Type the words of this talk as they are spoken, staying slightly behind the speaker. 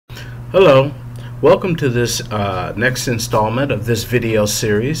Hello, welcome to this next installment of this video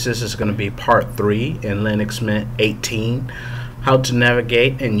series. This is going to be part 3 in Linux Mint 18, how to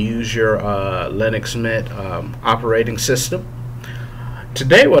navigate and use your Linux Mint operating system.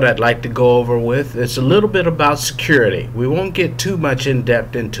 Today what I'd like to go over with is a little bit about security. We won't get too much in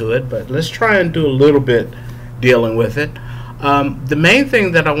depth into it, but let's try and do a little bit dealing with it. The main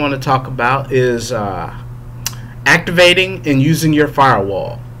thing that I want to talk about is activating and using your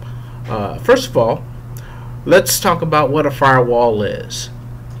firewall. First of all, let's talk about what a firewall is.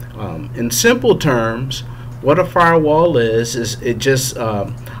 In simple terms, what a firewall is it just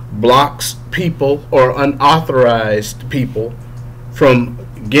blocks people or unauthorized people from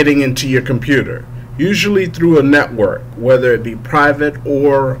getting into your computer, usually through a network, whether it be private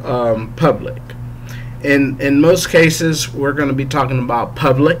or public. In most cases, we're going to be talking about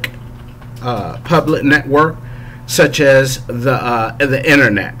public network, such as the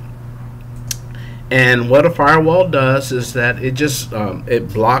internet. And what a firewall does is that it just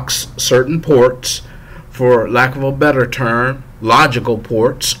it blocks certain ports, for lack of a better term, logical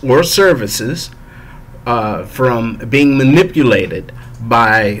ports or services from being manipulated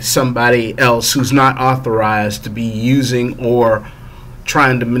by somebody else who's not authorized to be using or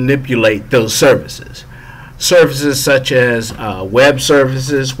trying to manipulate those services. Services such as web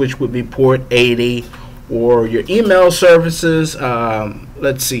services, which would be port 80, or your email services.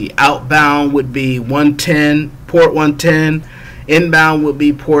 Let's see, outbound would be 110, port 110. Inbound would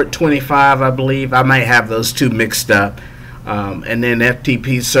be port 25, I believe. I might have those two mixed up. And then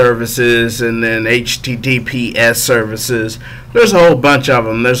FTP services, and then HTTPS services. There's a whole bunch of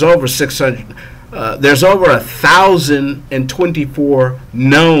them. There's over 600. There's over 1,024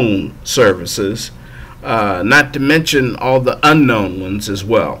 known services, not to mention all the unknown ones as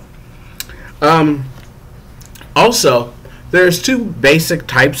well. Also, there's two basic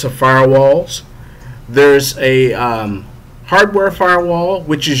types of firewalls. There's a hardware firewall,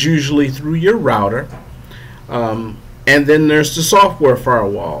 which is usually through your router, and then there's the software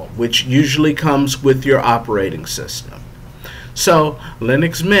firewall, which usually comes with your operating system. So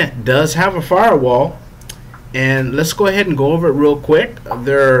Linux Mint does have a firewall, and let's go ahead and go over it real quick.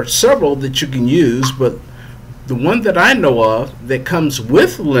 There are several that you can use, but the one that I know of that comes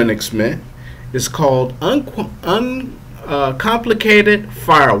with Linux Mint is called Uncomplicated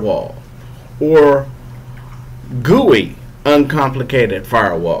Firewall, or GUI Uncomplicated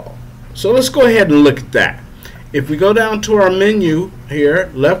Firewall. So let's go ahead and look at that. If we go down to our menu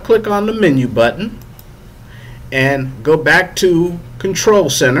here, left click on the menu button and go back to Control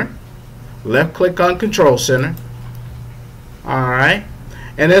Center, left click on Control Center. Alright,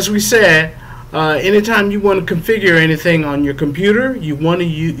 and as we said, anytime you want to configure anything on your computer, you want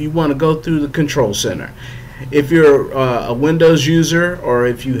to go through the Control Center. If you're a Windows user, or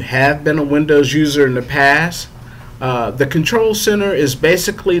if you have been a Windows user in the past, the Control Center is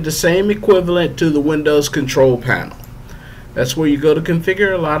basically the same equivalent to the Windows Control Panel. That's where you go to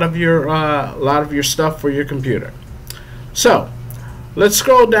configure a lot of your stuff for your computer. So let's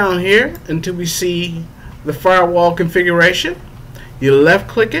scroll down here until we see the firewall configuration. You left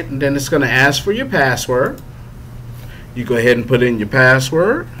click it, and then it's going to ask for your password. You go ahead and put in your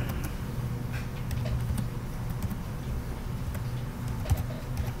password.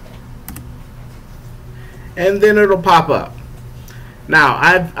 And then it'll pop up. Now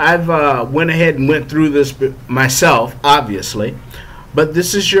I've went ahead and went through this myself, obviously, but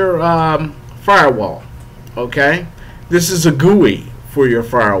this is your firewall. Okay, this is a GUI for your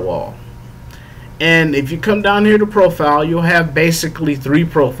firewall. And if you come down here to profile, you'll have basically 3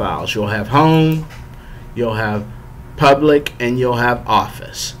 profiles. You'll have home, you'll have public, and you'll have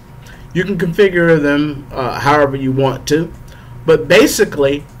office. You can configure them however you want to, but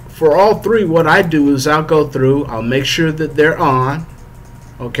basically for all 3, what I do is I'll go through, I'll make sure that they're on.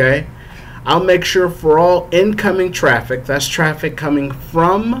 Okay, I'll make sure for all incoming traffic, that's traffic coming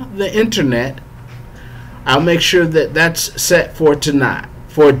from the internet, I'll make sure that that's set for deny.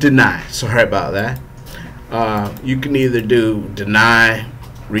 Sorry about that. You can either do deny,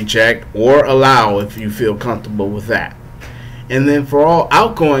 reject, or allow if you feel comfortable with that. And then for all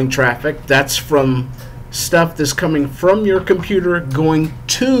outgoing traffic, that's from stuff that's coming from your computer going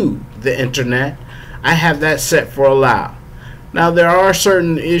to the internet, I have that set for allow. Now there are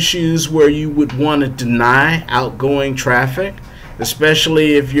certain issues where you would want to deny outgoing traffic,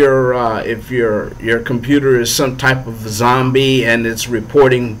 especially if your computer is some type of zombie and it's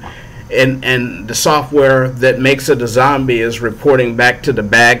reporting, and the software that makes it a zombie is reporting back to the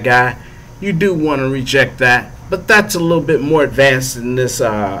bad guy. You do want to reject that, but that's a little bit more advanced than this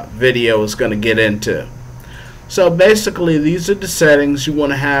video is going to get into. So basically, these are the settings you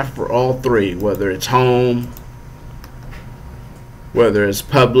want to have for all three, whether it's home, whether it's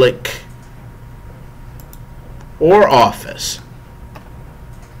public, or office.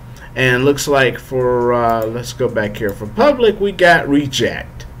 And looks like for let's go back here, for public we got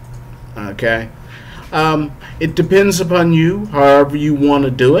reject. Okay, it depends upon you, however you want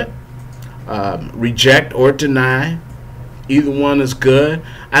to do it. Reject or deny, either one is good.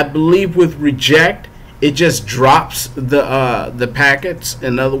 I believe with reject, it just drops the packets.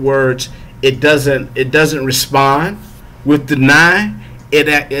 In other words, it doesn't respond. With deny,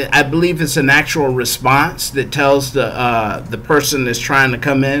 I believe it's an actual response that tells the person that's trying to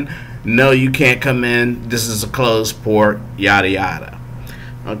come in, no, you can't come in, this is a closed port, yada yada.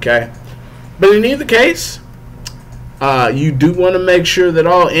 Okay, but in either case, you do want to make sure that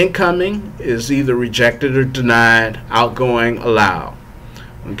all incoming is either rejected or denied, outgoing allow.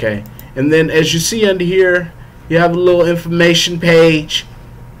 Okay, and then as you see under here, you have a little information page,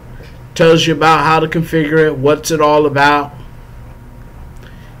 tells you about how to configure it, what's it all about.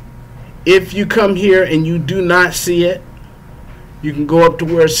 If you come here and you do not see it, you can go up to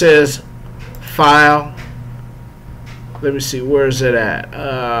where it says file. Let me see, where is it at?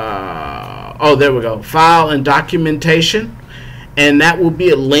 Oh, there we go, file and documentation, and that will be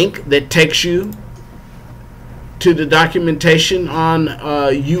a link that takes you to the documentation on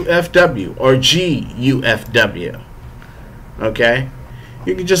UFW or GUFW. Okay,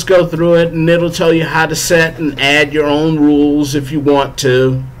 you can just go through it and it'll tell you how to set and add your own rules if you want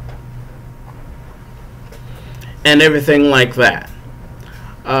to, and everything like that.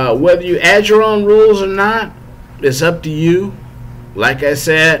 Whether you add your own rules or not, it's up to you. Like I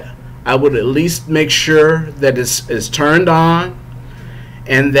said, I would at least make sure that it's turned on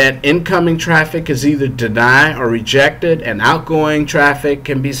and that incoming traffic is either denied or rejected, and outgoing traffic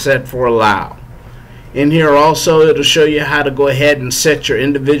can be set for allow. In here also, it'll show you how to go ahead and set your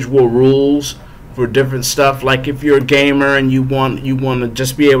individual rules for different stuff. Like if you're a gamer and you want to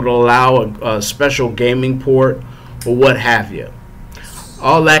just be able to allow a special gaming port or what have you.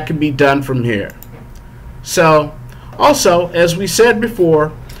 All that can be done from here. So also, as we said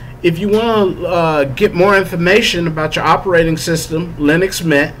before, if you want to get more information about your operating system, Linux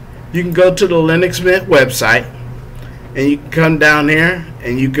Mint, you can go to the Linux Mint website, and you can come down here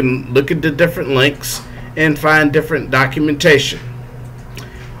and you can look at the different links and find different documentation.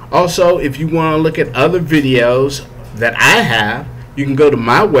 Also, if you want to look at other videos that I have, you can go to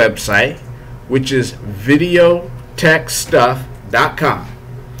my website, which is videotechstuff.com,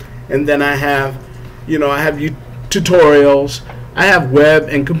 and then I have tutorials. I have web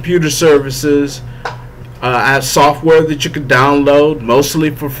and computer services. I have software that you can download, mostly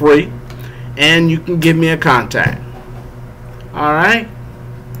for free, and you can give me a contact. Alright,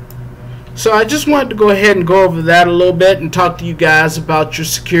 so I just wanted to go ahead and go over that a little bit and talk to you guys about your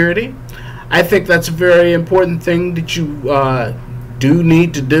security. I think that's a very important thing that you do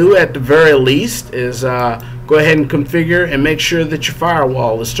need to do at the very least, is go ahead and configure and make sure that your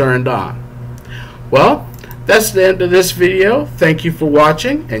firewall is turned on. Well, that's the end of this video. Thank you for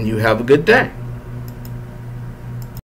watching, and you have a good day.